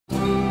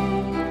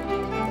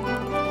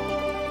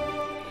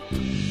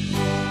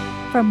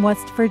From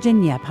West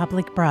Virginia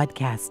Public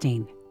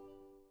Broadcasting.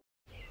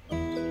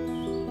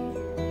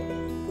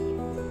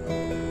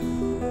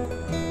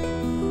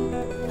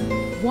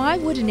 Why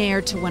would an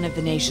heir to one of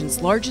the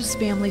nation's largest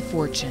family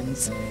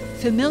fortunes,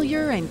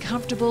 familiar and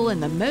comfortable in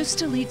the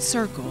most elite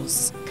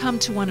circles, come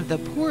to one of the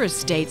poorest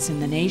states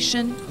in the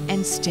nation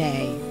and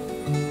stay?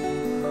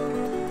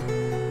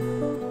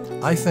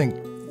 I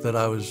think that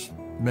I was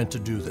meant to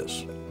do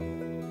this.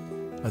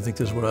 I think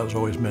this is what I was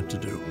always meant to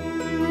do.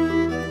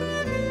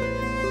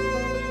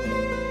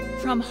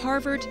 From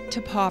Harvard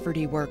to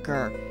poverty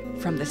worker,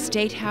 from the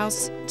State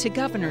House to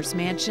Governor's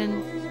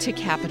Mansion to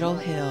Capitol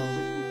Hill.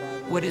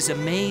 What is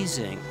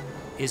amazing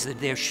is that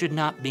there should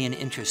not be an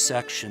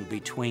intersection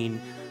between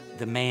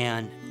the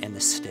man and the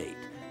state.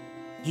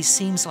 He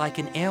seems like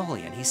an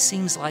alien. He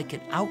seems like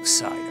an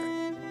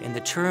outsider. And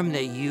the term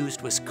they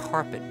used was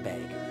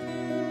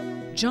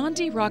carpetbagger. John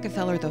D.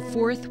 Rockefeller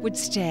IV would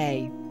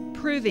stay,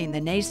 proving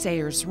the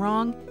naysayers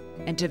wrong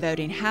and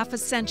devoting half a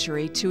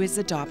century to his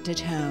adopted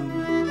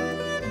home.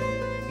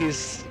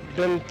 He's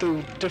been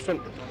through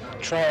different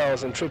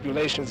trials and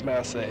tribulations, may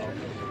I say,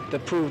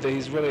 that prove that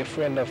he's really a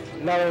friend of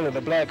not only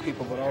the black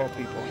people, but all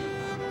people.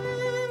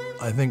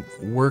 I think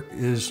work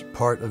is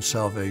part of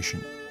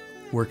salvation.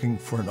 Working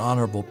for an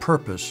honorable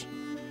purpose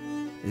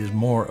is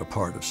more a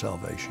part of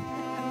salvation.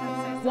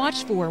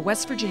 Watch for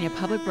West Virginia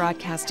Public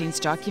Broadcasting's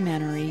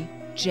documentary,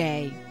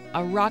 Jay,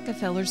 A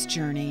Rockefeller's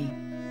Journey.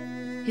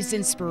 His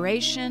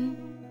inspiration,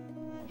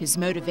 his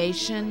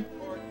motivation,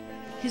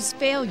 his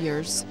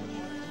failures,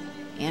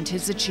 and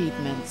his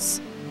achievements.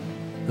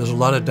 There's a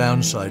lot of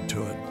downside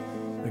to it.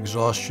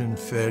 Exhaustion,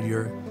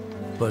 failure,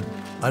 but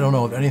I don't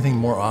know of anything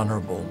more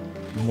honorable,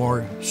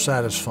 more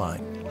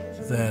satisfying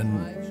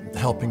than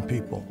helping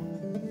people.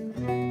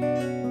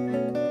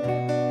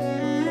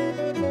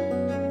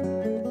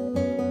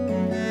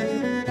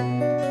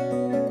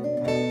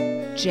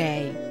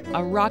 Jay,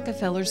 A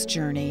Rockefeller's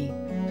Journey.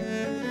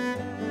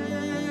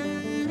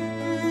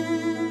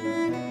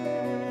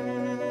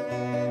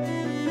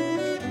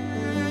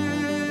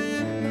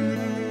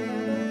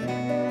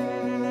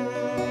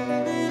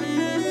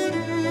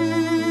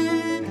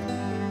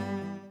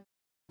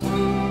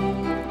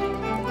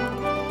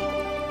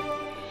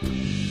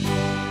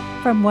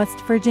 From West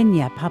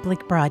Virginia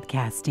Public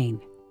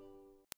Broadcasting.